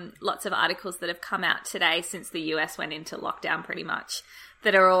lots of articles that have come out today since the US went into lockdown pretty much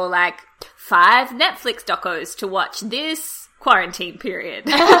that are all like 5 Netflix docos to watch this quarantine period.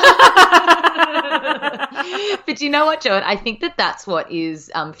 But you know what, Joan? I think that's what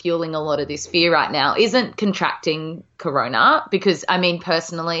is fueling a lot of this fear right now isn't contracting corona because,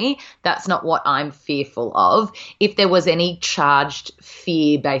 personally, that's not what I'm fearful of. If there was any charged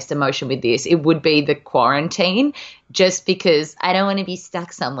fear-based emotion with this, it would be the quarantine just because I don't want to be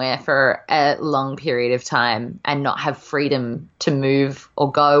stuck somewhere for a long period of time and not have freedom to move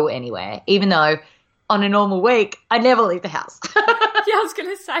or go anywhere, even though on a normal week, I never leave the house. Yeah, I was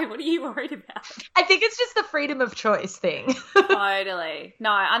going to say, what are you worried about? I think it's just the freedom of choice thing. Totally. No,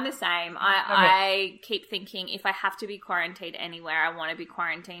 I'm the same. I keep thinking if I have to be quarantined anywhere, I want to be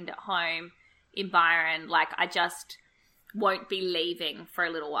quarantined at home in Byron. Like, I just won't be leaving for a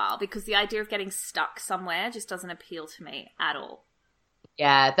little while because the idea of getting stuck somewhere just doesn't appeal to me at all.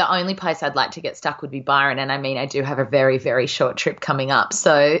 Yeah, the only place I'd like to get stuck would be Byron. And I do have a very, very short trip coming up.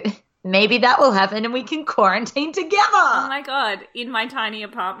 So maybe that will happen and we can quarantine together. Oh my God, in my tiny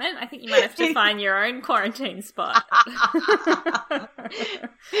apartment? I think you might have to find your own quarantine spot.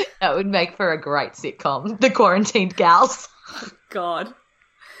 That would make for a great sitcom, The Quarantined Gals. God.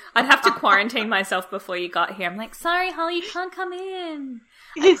 I'd have to quarantine myself before you got here. I'm like, sorry, Holly, you can't come in.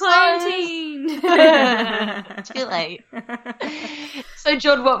 I'm quarantined. Too late. So,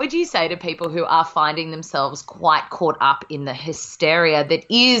 Jord, what would you say to people who are finding themselves quite caught up in the hysteria that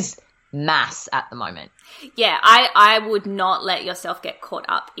is mass at the moment? Yeah, I would not let yourself get caught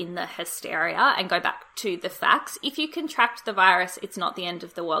up in the hysteria and go back to the facts. If you contract the virus, it's not the end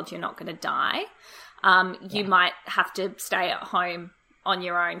of the world. You're not going to die. You might have to stay at home on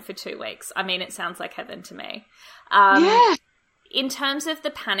your own for 2 weeks. I mean, it sounds like heaven to me. In terms of the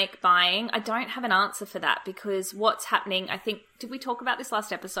panic buying, I don't have an answer for that because what's happening, I think, did we talk about this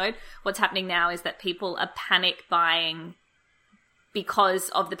last episode? What's happening now is that people are panic buying because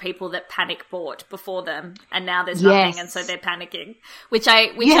of the people that panic bought before them, and now there's nothing, and so they're panicking, which I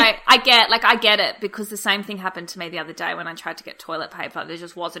get. Like, I get it, because the same thing happened to me the other day when I tried to get toilet paper. There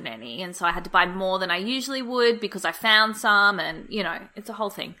just wasn't any, and so I had to buy more than I usually would because I found some, and, you know, it's a whole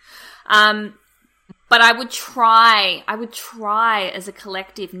thing. But I would try as a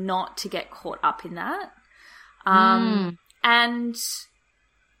collective not to get caught up in that. And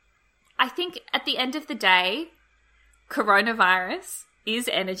I think at the end of the day, coronavirus is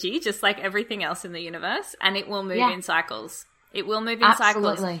energy, just like everything else in the universe, and it will move in cycles. It will move in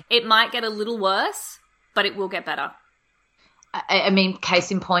cycles. It might get a little worse, but it will get better. I mean,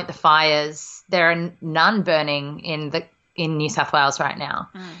 case in point, the fires. There are none burning in New South Wales right now.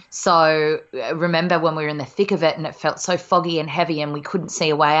 So remember when we were in the thick of it and it felt so foggy and heavy and we couldn't see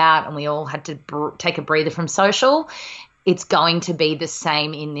a way out and we all had to take a breather from social? It's going to be the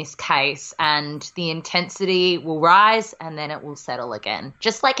same in this case, and the intensity will rise and then it will settle again,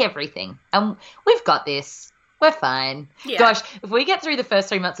 just like everything. And we've got this. We're fine. Yeah. Gosh, if we get through the first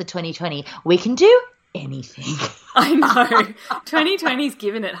 3 months of 2020, we can do anything. I know. 2020's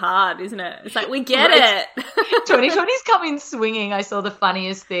given it hard, isn't it? It's like, we get it. 2020's coming swinging. I saw the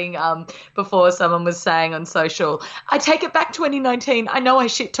funniest thing before. Someone was saying on social, I take it back 2019. I know I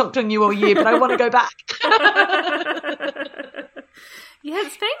shit talked on you all year, but I want to go back. Yeah,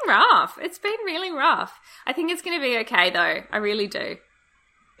 it's been rough. It's been really rough. I think it's going to be okay, though. I really do.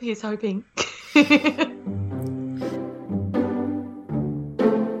 Here's hoping.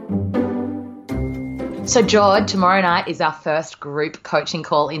 So, Jord, tomorrow night is our first group coaching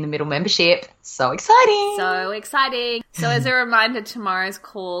call in the Middle membership. So exciting. So exciting. So as a reminder, tomorrow's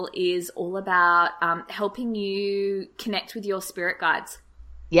call is all about helping you connect with your spirit guides.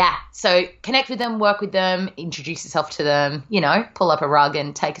 Yeah. So connect with them, work with them, introduce yourself to them, you know, pull up a rug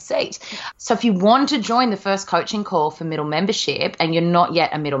and take a seat. So if you want to join the first coaching call for Middle membership and you're not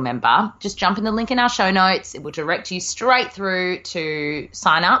yet a Middle member, just jump in the link in our show notes. It will direct you straight through to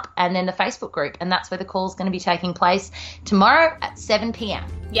sign up and then the Facebook group. And that's where the call is going to be taking place tomorrow at 7 p.m.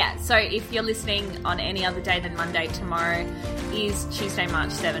 Yeah, so if you're listening on any other day than Monday, tomorrow is Tuesday,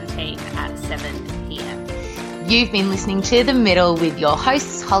 March 17 at 7 p.m. You've been listening to The Middle with your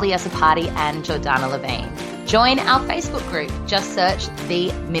hosts, Holly Asapati and Jordana Levine. Join our Facebook group. Just search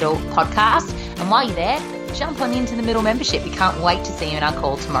The Middle Podcast. And while you're there, jump on into the Middle membership. We can't wait to see you in our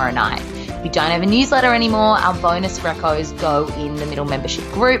call tomorrow night. We don't have a newsletter anymore. Our bonus recos go in the Middle membership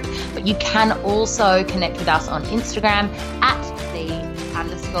group. But you can also connect with us on Instagram at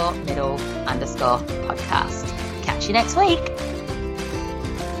 _middle_podcast. Catch you next week.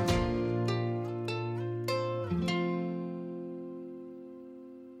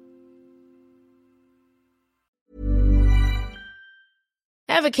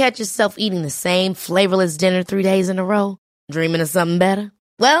 Ever catch yourself eating the same flavorless dinner 3 days in a row? Dreaming of something better?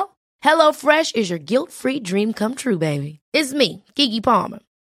 Well, HelloFresh is your guilt-free dream come true, baby. It's me, Keke Palmer.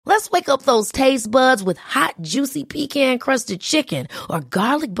 Let's wake up those taste buds with hot, juicy pecan-crusted chicken or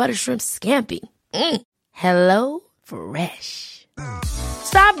garlic butter shrimp scampi. Hello Fresh.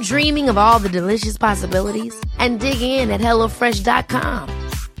 Stop dreaming of all the delicious possibilities and dig in at HelloFresh.com.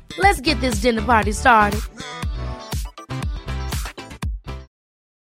 Let's get this dinner party started.